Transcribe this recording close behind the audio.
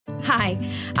Hi,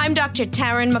 I'm Dr.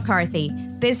 Taryn McCarthy,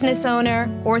 business owner,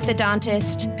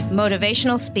 orthodontist,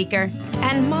 motivational speaker,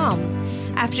 and mom.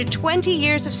 After 20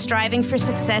 years of striving for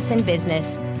success in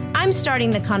business, I'm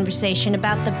starting the conversation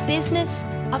about the business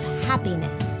of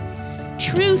happiness.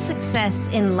 True success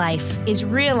in life is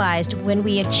realized when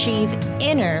we achieve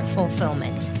inner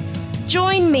fulfillment.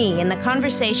 Join me in the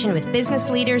conversation with business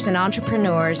leaders and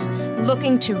entrepreneurs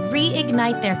looking to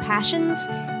reignite their passions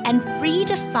and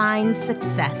redefine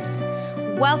success.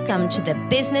 Welcome to the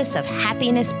Business of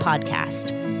Happiness podcast.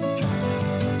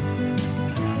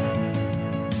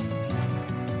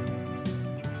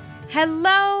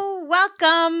 Hello,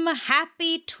 welcome,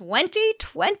 happy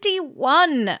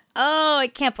 2021. Oh, I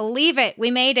can't believe it. We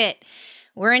made it.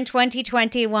 We're in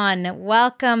 2021.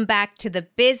 Welcome back to the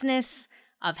Business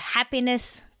of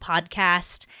Happiness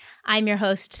podcast. I'm your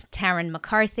host, Taryn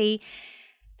McCarthy.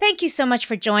 Thank you so much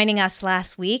for joining us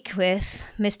last week with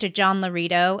Mr. John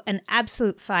Laurito, an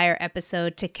absolute fire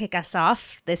episode to kick us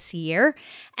off this year.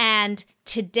 And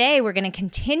today we're going to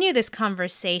continue this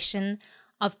conversation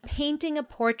of painting a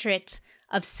portrait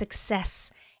of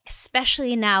success,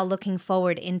 especially now looking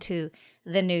forward into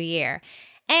the new year.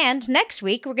 And next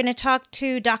week, we're going to talk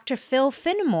to Dr. Phil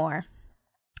Finnemore.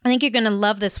 I think you're going to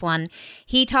love this one.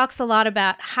 He talks a lot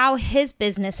about how his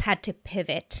business had to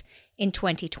pivot in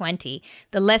 2020,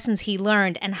 the lessons he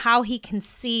learned, and how he can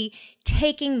see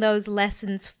taking those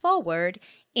lessons forward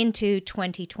into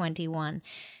 2021.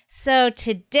 So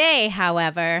today,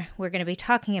 however, we're going to be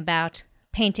talking about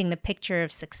painting the picture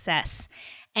of success.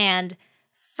 And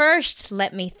first,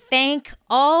 let me thank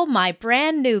all my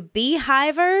brand new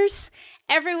Beehivers,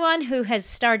 everyone who has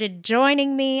started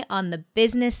joining me on the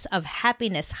Business of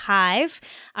Happiness Hive,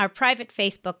 our private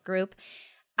Facebook group.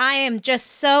 I am just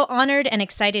so honored and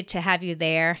excited to have you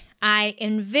there. I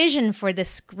envision for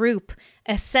this group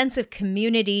a sense of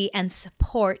community and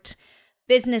support,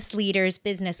 business leaders,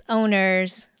 business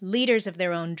owners, leaders of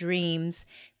their own dreams,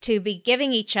 to be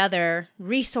giving each other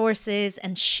resources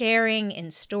and sharing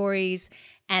in stories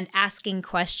and asking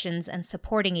questions and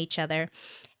supporting each other.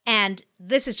 And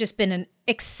this has just been an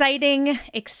exciting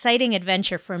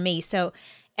adventure for me. So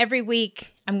every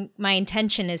week, my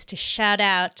intention is to shout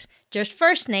out just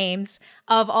first names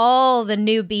of all the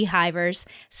new Beehivers.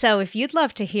 So if you'd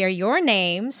love to hear your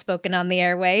name spoken on the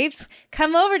airwaves,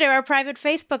 come over to our private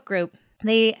Facebook group.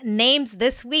 The names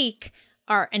this week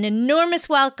are an enormous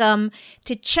welcome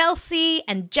to Chelsea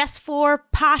and Jessfor,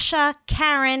 Pasha,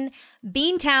 Karen,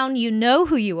 Beantown, you know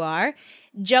who you are,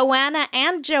 Joanna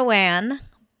and Joanne,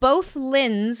 both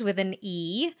Lyns with an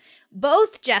E,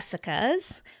 both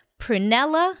Jessicas,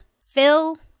 Prunella,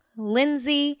 Phil,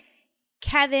 Lindsay,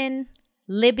 Kevin,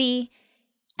 Libby,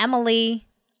 Emily,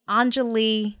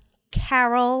 Anjali,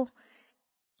 Carol,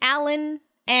 Alan,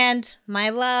 and my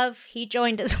love, he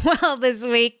joined as well this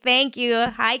week. Thank you.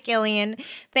 Hi, Killian.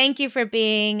 Thank you for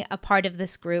being a part of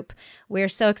this group. We're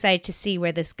so excited to see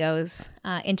where this goes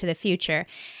into the future.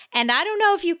 And I don't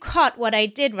know if you caught what I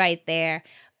did right there,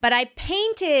 but I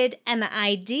painted an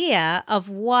idea of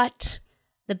what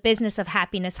the Business of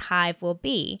Happiness Hive will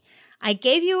be. I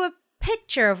gave you a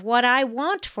picture of what I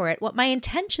want for it, what my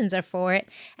intentions are for it,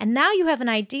 and now you have an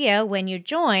idea when you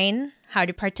join how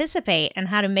to participate and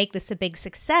how to make this a big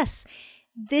success.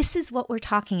 This is what we're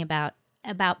talking about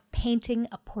painting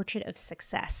a portrait of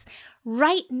success.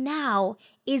 Right now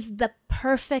is the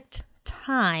perfect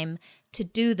time to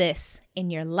do this in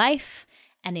your life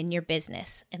and in your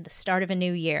business in the start of a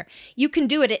new year. You can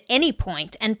do it at any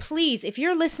point. And please, if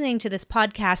you're listening to this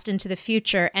podcast into the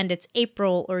future and it's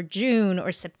April or June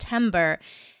or September,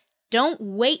 don't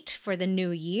wait for the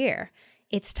new year.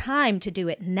 It's time to do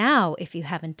it now if you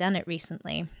haven't done it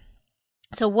recently.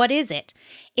 So what is it?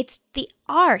 It's the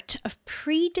art of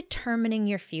predetermining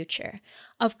your future,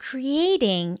 of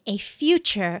creating a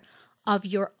future of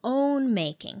your own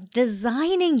making,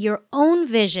 designing your own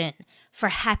vision for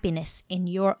happiness in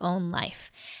your own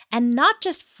life, and not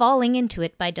just falling into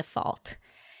it by default.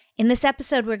 In this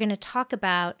episode, we're going to talk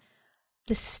about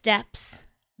the steps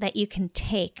that you can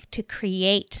take to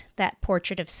create that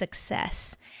portrait of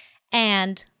success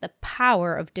and the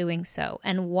power of doing so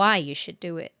and why you should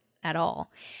do it at all.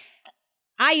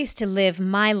 I used to live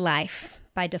my life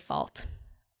by default.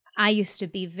 I used to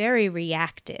be very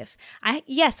reactive.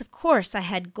 Yes, of course, I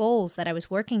had goals that I was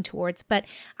working towards, but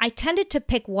I tended to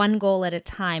pick one goal at a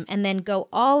time and then go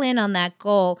all in on that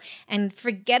goal and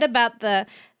forget about the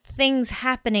things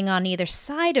happening on either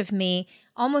side of me,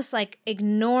 almost like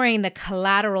ignoring the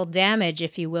collateral damage,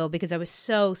 if you will, because I was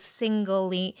so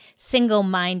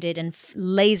single-minded and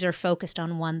laser focused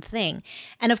on one thing.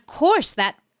 And of course,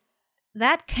 that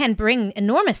can bring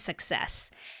enormous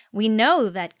success. We know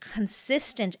that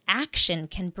consistent action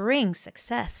can bring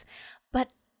success. But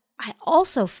I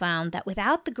also found that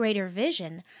without the greater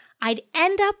vision, I'd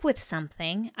end up with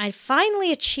something. I'd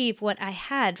finally achieve what I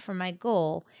had for my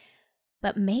goal,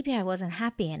 but maybe I wasn't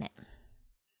happy in it.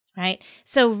 Right?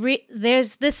 So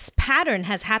there's this pattern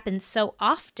has happened so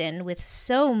often with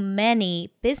so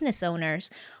many business owners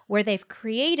where they've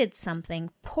created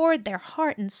something, poured their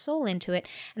heart and soul into it,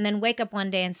 and then wake up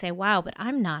one day and say, wow, but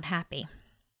I'm not happy.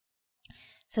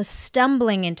 So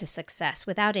stumbling into success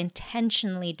without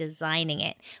intentionally designing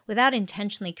it, without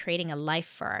intentionally creating a life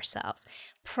for ourselves,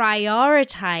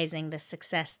 prioritizing the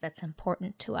success that's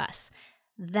important to us.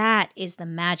 That is the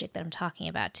magic that I'm talking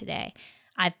about today.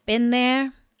 I've been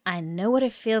there. I know what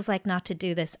it feels like not to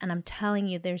do this, and I'm telling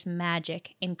you there's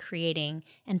magic in creating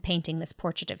and painting this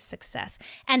portrait of success.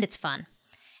 And it's fun.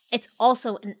 It's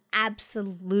also an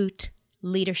absolute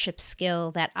leadership skill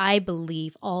that I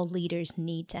believe all leaders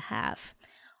need to have.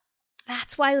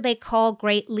 That's why they call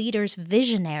great leaders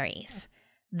visionaries.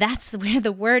 That's where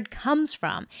the word comes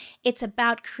from. It's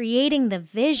about creating the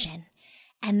vision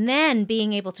and then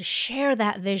being able to share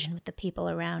that vision with the people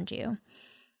around you.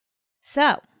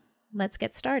 So, let's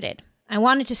get started. I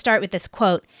wanted to start with this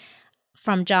quote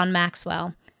from John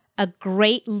Maxwell. A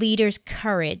great leader's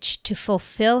courage to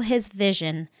fulfill his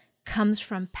vision comes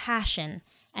from passion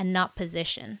and not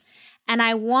position. And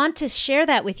I want to share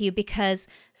that with you because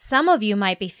some of you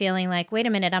might be feeling like, wait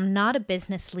a minute, I'm not a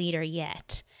business leader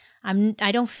yet.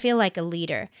 I don't feel like a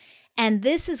leader. And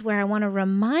this is where I want to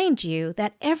remind you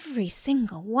that every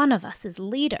single one of us is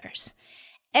leaders.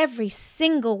 Every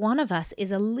single one of us is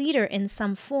a leader in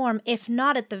some form, if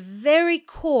not at the very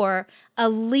core, a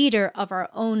leader of our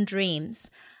own dreams.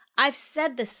 I've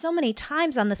said this so many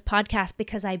times on this podcast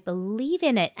because I believe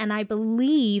in it, and I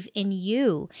believe in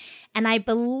you, and I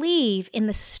believe in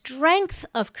the strength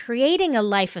of creating a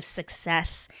life of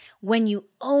success when you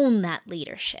own that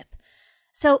leadership.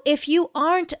 So if you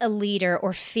aren't a leader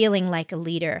or feeling like a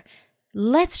leader,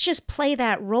 let's just play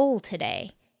that role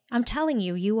today. I'm telling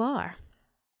you, you are.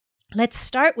 Let's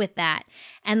start with that,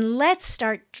 and let's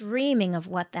start dreaming of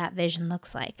what that vision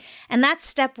looks like. And that's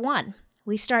step one.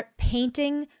 We start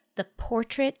painting the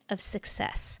portrait of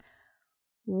success.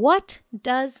 What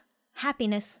does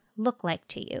happiness look like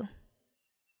to you?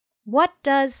 What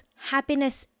does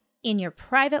happiness in your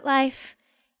private life,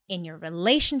 in your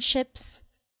relationships,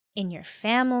 in your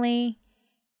family,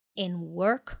 in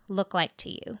work look like to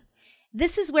you?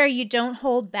 This is where you don't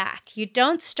hold back. You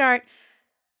don't start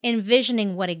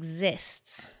envisioning what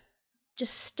exists.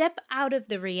 Just step out of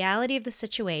the reality of the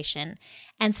situation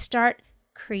and start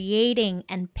creating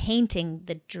and painting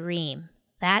the dream.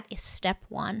 That is step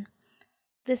one.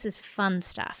 This is fun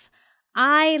stuff.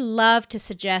 I love to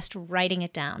suggest writing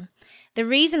it down. The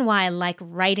reason why I like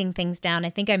writing things down, I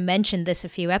think I mentioned this a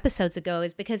few episodes ago,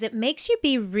 is because it makes you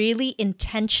be really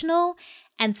intentional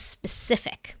and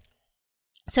specific.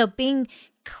 So being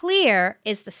clear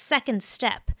is the second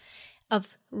step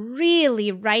of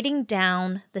really writing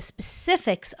down the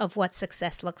specifics of what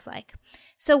success looks like.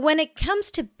 So when it comes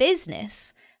to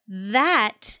business,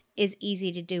 that is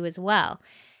easy to do as well.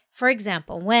 For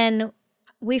example, when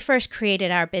we first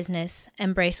created our business,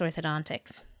 Embrace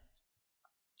Orthodontics,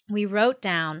 we wrote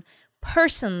down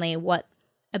personally what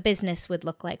a business would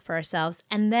look like for ourselves,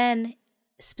 and then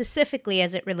specifically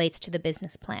as it relates to the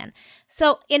business plan.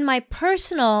 So in my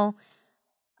personal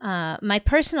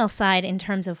side, in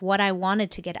terms of what I wanted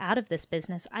to get out of this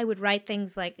business, I would write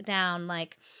things down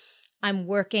like I'm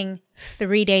working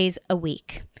 3 days a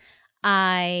week.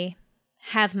 I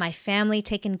have my family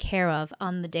taken care of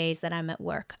on the days that I'm at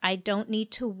work. I don't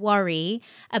need to worry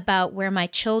about where my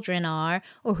children are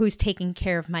or who's taking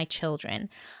care of my children.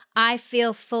 I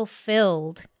feel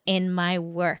fulfilled in my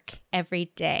work every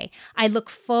day. I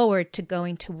look forward to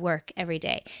going to work every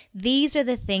day. These are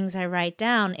the things I write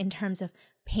down in terms of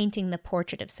painting the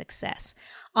portrait of success.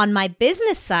 On my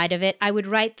business side of it, I would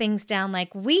write things down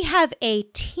like, we have a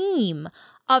team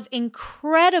of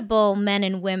incredible men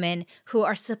and women who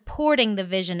are supporting the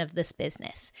vision of this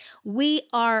business. We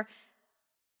are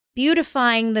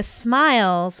beautifying the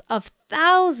smiles of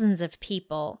thousands of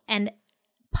people and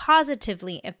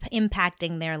positively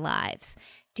impacting their lives.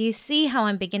 Do you see how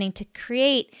I'm beginning to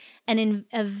create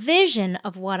a vision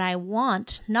of what I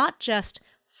want, not just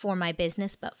for my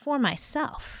business, but for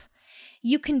myself?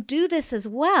 You can do this as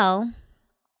well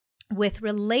with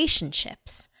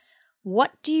relationships.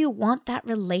 What do you want that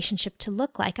relationship to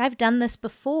look like? I've done this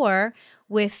before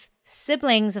with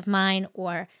siblings of mine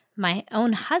or my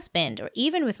own husband or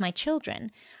even with my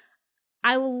children.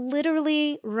 I will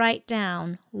literally write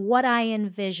down what I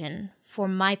envision for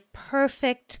my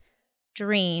perfect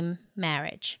dream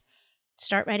marriage?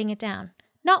 Start writing it down.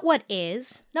 Not what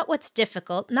is, not what's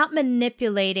difficult, not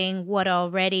manipulating what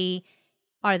already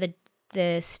are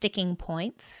the sticking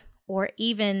points, or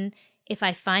even if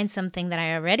I find something that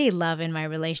I already love in my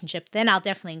relationship, then I'll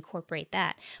definitely incorporate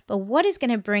that. But what is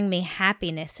going to bring me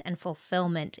happiness and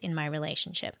fulfillment in my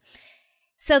relationship?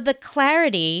 So the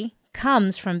clarity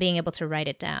comes from being able to write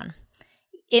it down.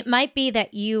 It might be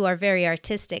that you are very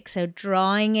artistic, so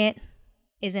drawing it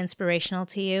is inspirational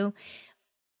to you.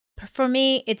 For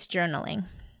me, it's journaling.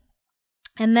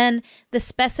 And then the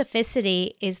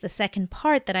specificity is the second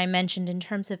part that I mentioned in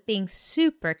terms of being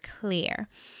super clear.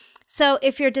 So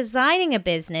if you're designing a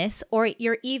business, or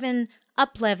you're even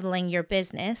up-leveling your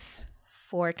business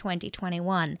for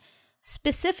 2021,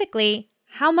 specifically,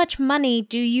 how much money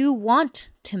do you want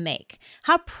to make?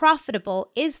 How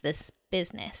profitable is this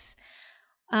business?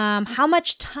 How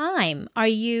much time are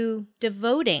you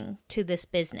devoting to this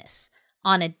business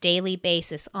on a daily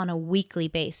basis, on a weekly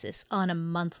basis, on a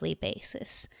monthly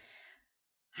basis?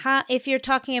 If you're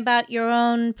talking about your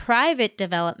own private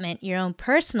development, your own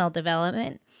personal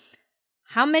development,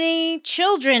 how many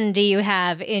children do you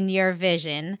have in your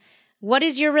vision? What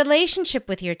is your relationship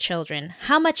with your children?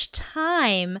 How much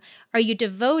time are you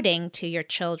devoting to your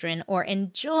children or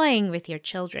enjoying with your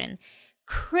children?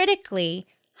 Critically,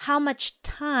 how much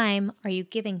time are you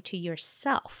giving to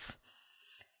yourself?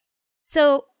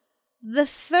 So the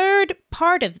third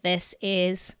part of this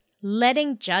is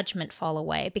letting judgment fall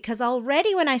away, because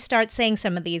already when I start saying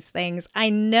some of these things, I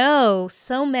know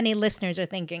so many listeners are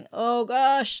thinking, oh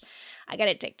gosh, I got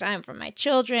to take time for my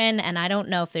children and I don't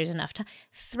know if there's enough time.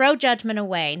 Throw judgment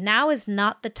away. Now is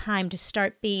not the time to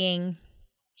start being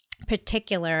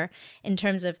particular in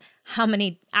terms of how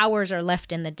many hours are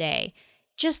left in the day.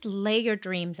 Just lay your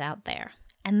dreams out there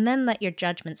and then let your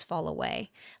judgments fall away.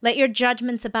 Let your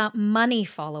judgments about money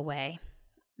fall away.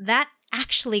 That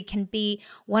actually can be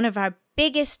one of our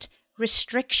biggest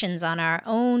restrictions on our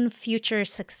own future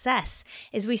success,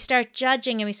 is we start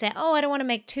judging and we say, oh, I don't want to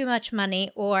make too much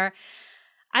money, or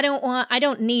I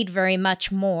don't need very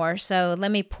much more, so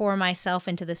let me pour myself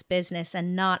into this business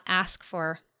and not ask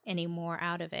for any more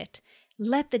out of it.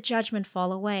 Let the judgment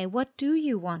fall away. What do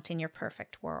you want in your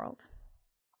perfect world?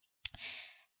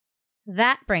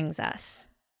 That brings us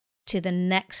to the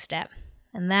next step,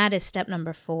 and that is step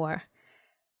number 4.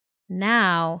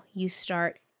 Now you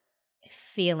start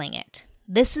feeling it.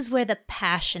 This is where the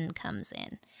passion comes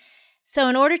in. So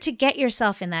in order to get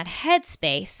yourself in that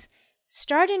headspace,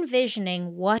 start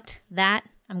envisioning what that,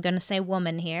 I'm going to say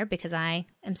woman here because I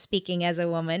am speaking as a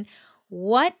woman,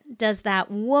 what does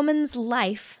that woman's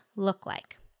life look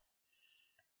like?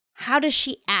 How does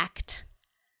she act?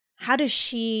 How does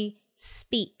she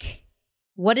speak?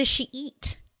 What does she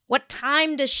eat? What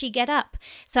time does she get up?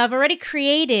 So I've already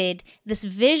created this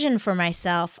vision for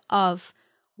myself of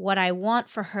what I want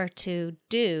for her to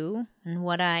do and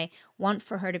what I want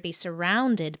for her to be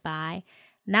surrounded by.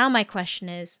 Now my question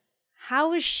is,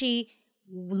 how is she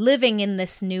living in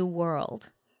this new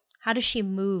world? How does she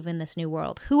move in this new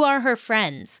world? Who are her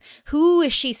friends? Who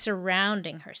is she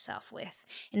surrounding herself with?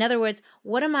 In other words,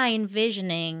 what am I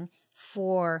envisioning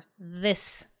for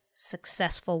this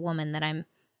successful woman that I'm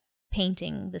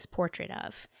painting this portrait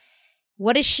of?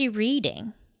 What is she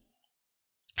reading?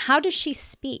 How does she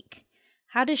speak?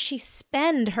 How does she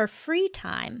spend her free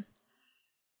time?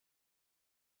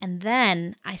 And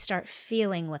then I start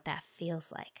feeling what that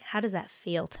feels like. How does that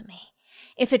feel to me?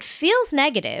 If it feels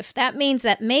negative, that means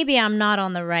that maybe I'm not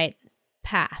on the right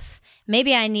path.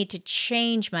 Maybe I need to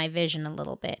change my vision a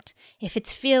little bit. If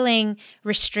it's feeling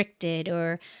restricted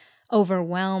or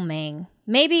overwhelming,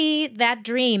 maybe that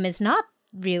dream is not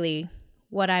really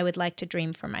what I would like to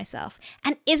dream for myself.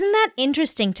 And isn't that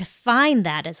interesting to find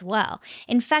that as well?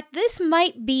 In fact, this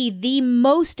might be the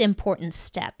most important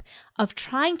step of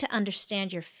trying to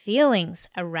understand your feelings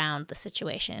around the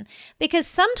situation. Because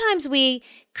sometimes we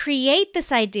create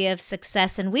this idea of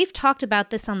success, and we've talked about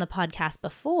this on the podcast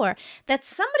before, that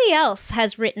somebody else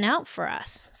has written out for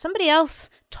us. Somebody else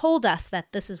told us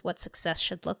that this is what success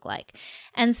should look like.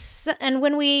 And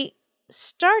when we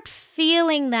start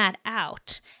feeling that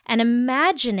out and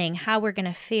imagining how we're going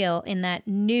to feel in that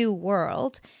new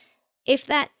world, if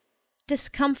that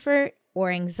discomfort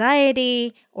or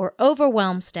anxiety or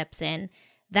overwhelm steps in,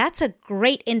 that's a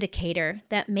great indicator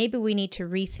that maybe we need to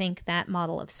rethink that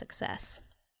model of success.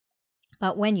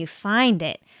 But when you find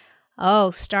it,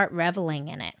 start reveling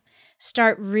in it.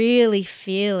 Start really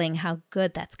feeling how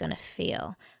good that's going to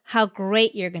feel, how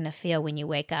great you're going to feel when you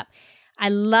wake up. I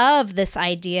love this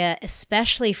idea,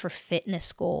 especially for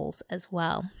fitness goals as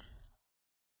well.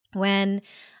 When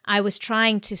I was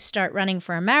trying to start running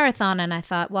for a marathon, and I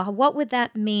thought, well, what would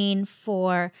that mean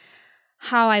for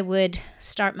how I would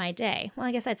start my day? Well,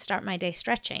 I guess I'd start my day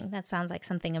stretching. That sounds like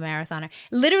something a marathoner.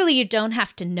 Literally, you don't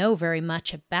have to know very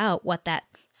much about what that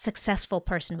successful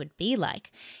person would be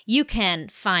like. You can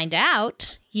find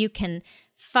out, you can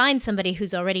find somebody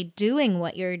who's already doing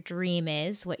what your dream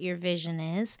is, what your vision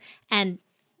is, and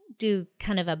do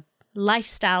kind of a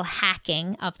lifestyle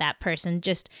hacking of that person.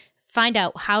 Just find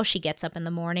out how she gets up in the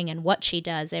morning and what she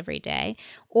does every day.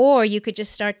 Or you could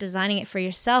just start designing it for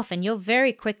yourself, and you'll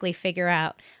very quickly figure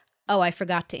out, oh, I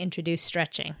forgot to introduce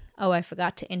stretching. Oh, I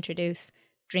forgot to introduce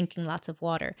drinking lots of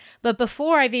water. But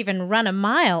before I've even run a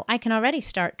mile, I can already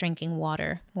start drinking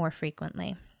water more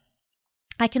frequently.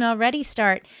 I can already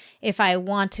start, if I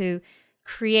want to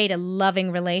create a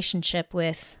loving relationship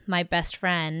with my best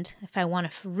friend, if I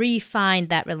want to refine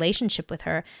that relationship with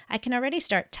her, I can already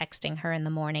start texting her in the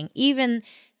morning, even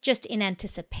just in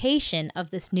anticipation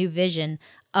of this new vision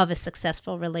of a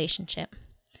successful relationship.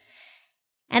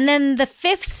 And then the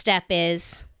fifth step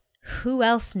is, who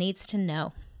else needs to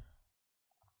know?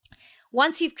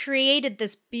 Once you've created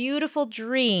this beautiful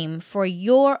dream for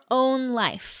your own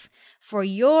life, for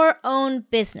your own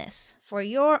business, for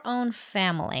your own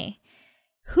family,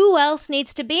 who else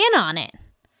needs to be in on it?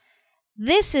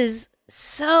 This is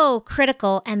so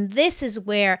critical, and this is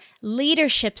where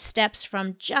leadership steps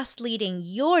from just leading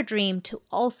your dream to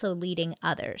also leading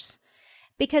others.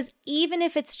 Because even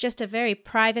if it's just a very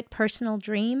private, personal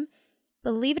dream,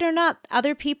 believe it or not,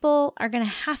 other people are going to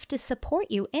have to support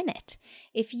you in it.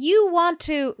 If you want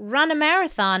to run a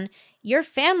marathon, your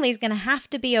family's going to have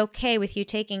to be okay with you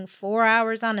taking 4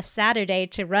 hours on a Saturday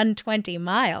to run 20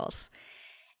 miles.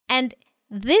 And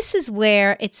this is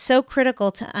where it's so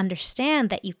critical to understand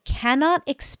that you cannot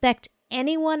expect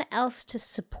anyone else to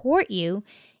support you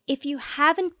if you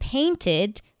haven't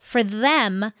painted for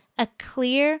them a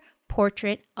clear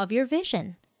portrait of your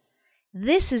vision.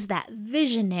 This is that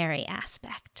visionary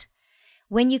aspect,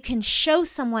 when you can show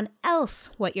someone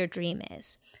else what your dream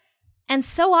is. And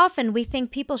so often we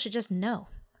think people should just know.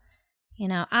 You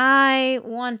know, I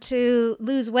want to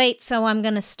lose weight, so I'm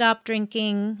going to stop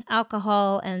drinking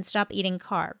alcohol and stop eating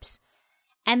carbs.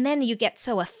 And then you get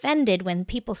so offended when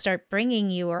people start bringing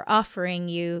you or offering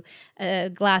you a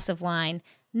glass of wine.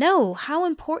 No, how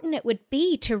important it would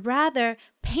be to rather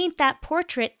paint that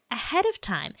portrait ahead of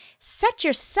time. Set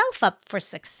yourself up for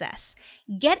success.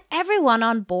 Get everyone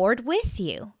on board with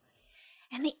you.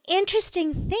 And the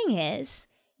interesting thing is,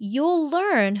 you'll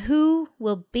learn who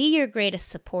will be your greatest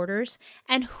supporters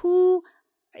and who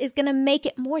is going to make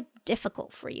it more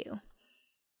difficult for you.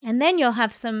 And then you'll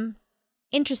have some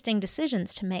interesting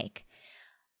decisions to make.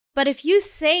 But if you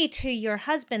say to your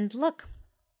husband, look,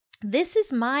 this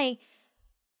is my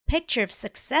picture of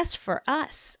success for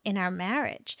us in our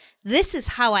marriage. This is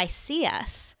how I see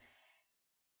us.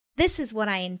 This is what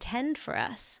I intend for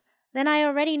us. Then I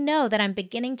already know that I'm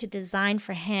beginning to design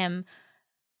for him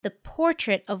the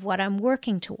portrait of what I'm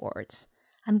working towards.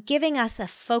 I'm giving us a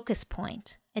focus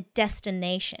point, a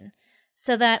destination,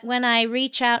 so that when I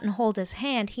reach out and hold his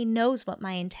hand, he knows what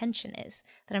my intention is,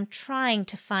 that I'm trying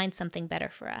to find something better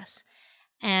for us.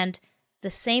 And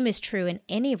the same is true in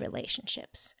any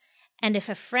relationships. And if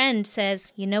a friend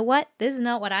says, you know what, this is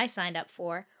not what I signed up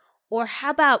for, or how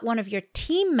about one of your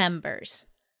team members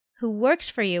who works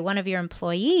for you, one of your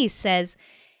employees says,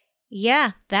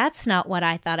 yeah, that's not what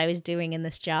I thought I was doing in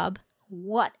this job.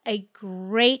 What a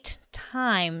great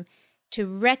time to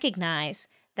recognize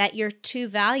that your two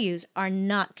values are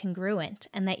not congruent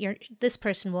and that this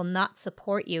person will not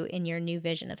support you in your new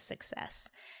vision of success.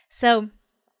 So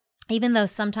even though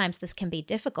sometimes this can be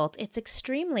difficult, it's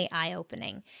extremely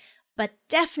eye-opening, but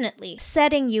definitely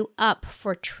setting you up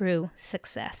for true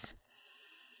success.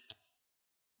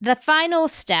 The final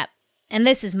step, and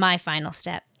this is my final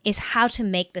step, is how to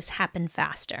make this happen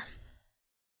faster.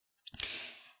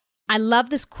 I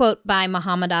love this quote by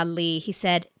Muhammad Ali. He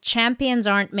said, champions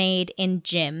aren't made in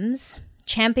gyms.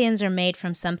 Champions are made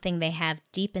from something they have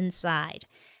deep inside.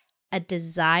 A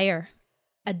desire,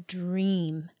 a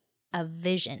dream, a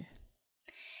vision.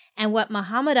 And what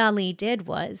Muhammad Ali did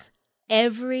was,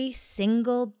 every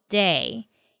single day,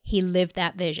 he lived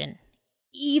that vision,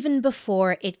 even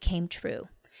before it came true.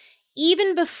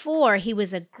 Even before he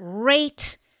was a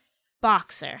great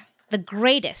boxer, the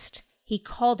greatest, he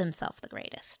called himself the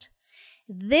greatest.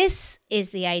 This is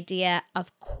the idea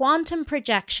of quantum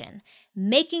projection,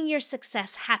 making your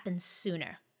success happen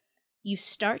sooner. You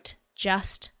start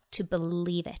just to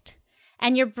believe it.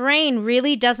 And your brain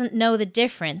really doesn't know the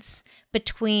difference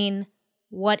between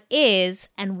what is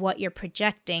and what you're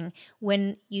projecting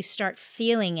when you start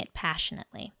feeling it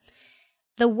passionately.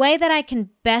 The way that I can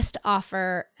best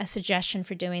offer a suggestion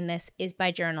for doing this is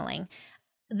by journaling.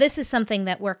 This is something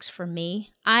that works for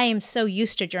me. I am so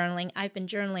used to journaling. I've been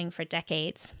journaling for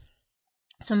decades.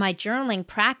 So my journaling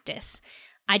practice,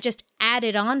 I just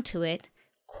added on to it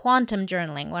quantum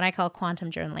journaling, what I call quantum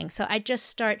journaling. So I just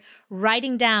start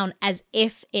writing down as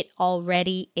if it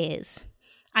already is.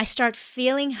 I start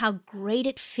feeling how great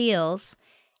it feels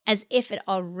as if it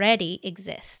already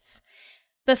exists.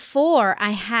 Before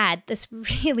I had this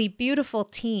really beautiful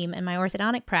team in my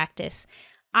orthodontic practice,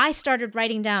 I started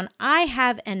writing down, I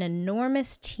have an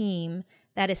enormous team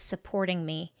that is supporting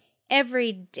me.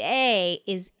 Every day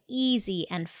is easy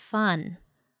and fun.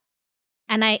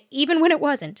 And even when it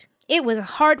wasn't, it was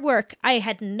hard work. I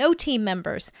had no team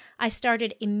members. I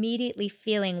started immediately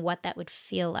feeling what that would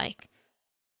feel like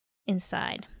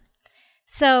inside.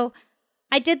 So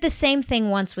I did the same thing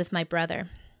once with my brother.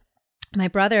 My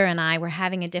brother and I were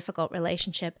having a difficult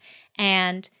relationship,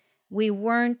 and we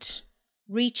weren't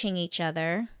reaching each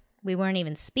other. We weren't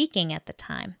even speaking at the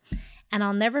time. And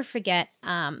I'll never forget,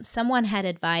 someone had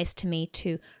advised to me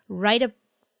to write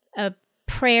a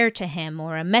prayer to him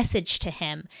or a message to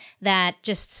him that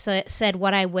just said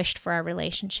what I wished for our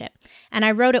relationship. And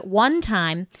I wrote it one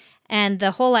time, and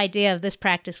the whole idea of this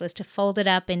practice was to fold it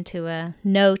up into a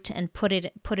note and put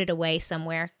it away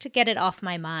somewhere to get it off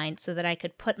my mind so that I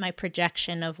could put my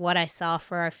projection of what I saw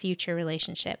for our future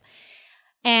relationship.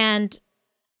 And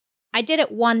I did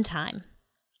it one time.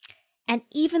 And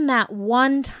even that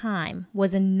one time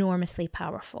was enormously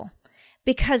powerful,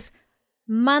 because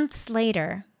months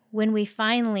later, when we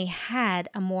finally had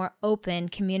a more open,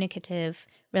 communicative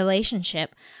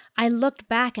relationship, I looked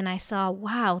back and I saw,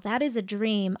 wow, that is a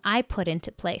dream I put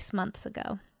into place months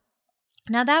ago.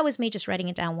 Now, that was me just writing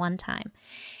it down one time.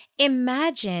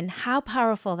 Imagine how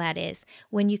powerful that is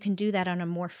when you can do that on a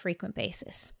more frequent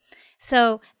basis.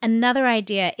 So another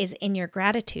idea is in your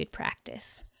gratitude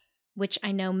practice, which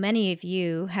I know many of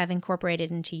you have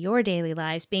incorporated into your daily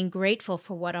lives, being grateful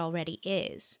for what already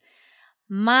is.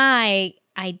 My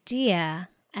idea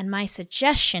and my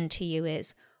suggestion to you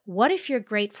is, what if you're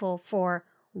grateful for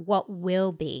what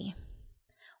will be?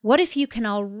 What if you can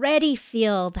already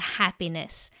feel the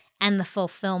happiness and the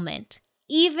fulfillment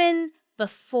even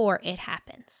before it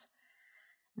happens?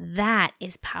 That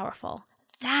is powerful.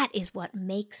 That is what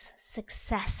makes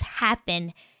success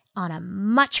happen on a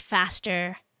much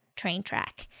faster train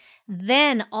track.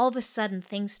 Then all of a sudden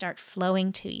things start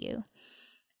flowing to you.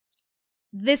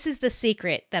 This is the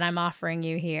secret that I'm offering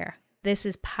you here. This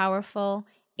is powerful.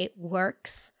 It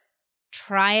works.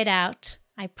 Try it out.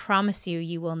 I promise you,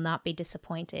 you will not be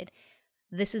disappointed.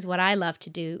 This is what I love to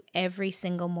do every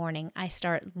single morning. I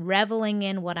start reveling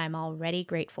in what I'm already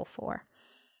grateful for.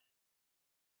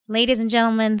 Ladies and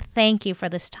gentlemen, thank you for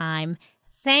this time.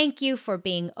 Thank you for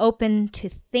being open to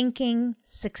thinking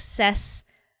success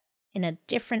in a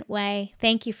different way.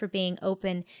 Thank you for being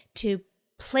open to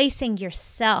placing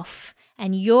yourself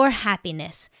and your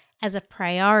happiness as a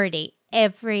priority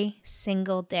every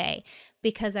single day,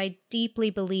 because I deeply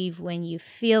believe when you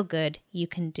feel good, you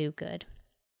can do good.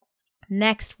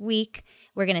 Next week,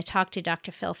 we're going to talk to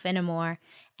Dr. Phil Finnemore,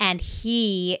 and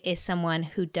he is someone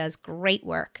who does great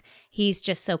work. He's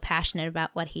just so passionate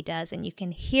about what he does, and you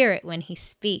can hear it when he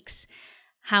speaks,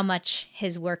 how much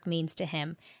his work means to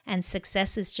him, and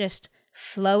success is just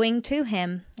flowing to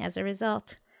him as a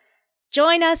result.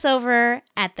 Join us over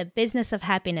at the Business of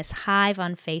Happiness Hive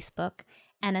on Facebook.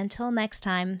 And until next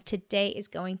time, today is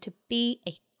going to be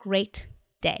a great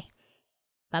day.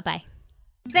 Bye-bye.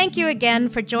 Thank you again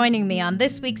for joining me on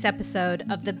this week's episode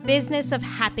of the Business of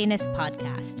Happiness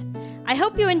podcast. I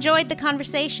hope you enjoyed the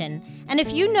conversation. And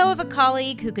if you know of a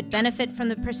colleague who could benefit from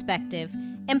the perspective,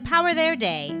 empower their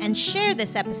day and share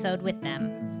this episode with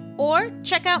them. Or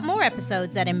check out more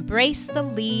episodes at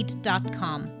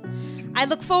embracethelead.com. I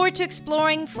look forward to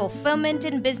exploring fulfillment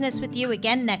in business with you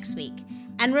again next week.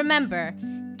 And remember,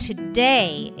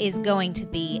 today is going to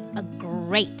be a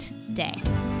great day.